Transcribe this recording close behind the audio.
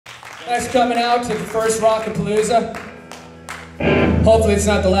Thanks for coming out to the first Rockapalooza. Hopefully it's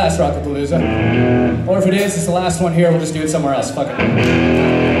not the last Rockapalooza. Or if it is, it's the last one here, we'll just do it somewhere else. Fuck it.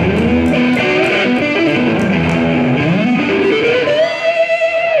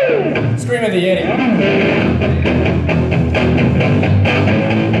 Scream of the Yeti.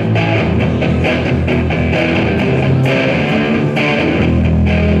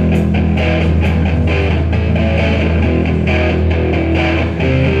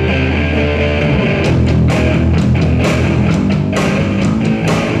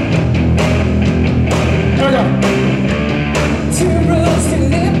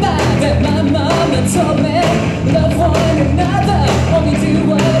 Love one another, only do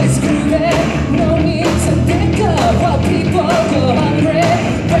what is groovy. No need to think of while people go hungry.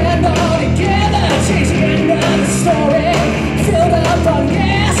 Band all together, changing another story. Filled up on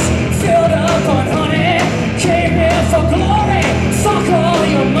gas, filled up on honey. Came here for glory, fuck all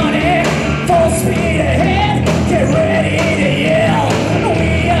your money. Full speed ahead, get ready to yell.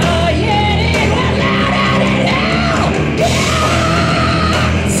 We are Yeti, we're louder than hell.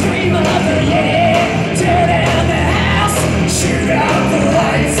 Yeah! Scream of the Yeti. Tear down the house, shoot out the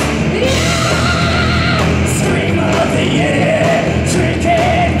lights. Yeah! Scream of the Yeti.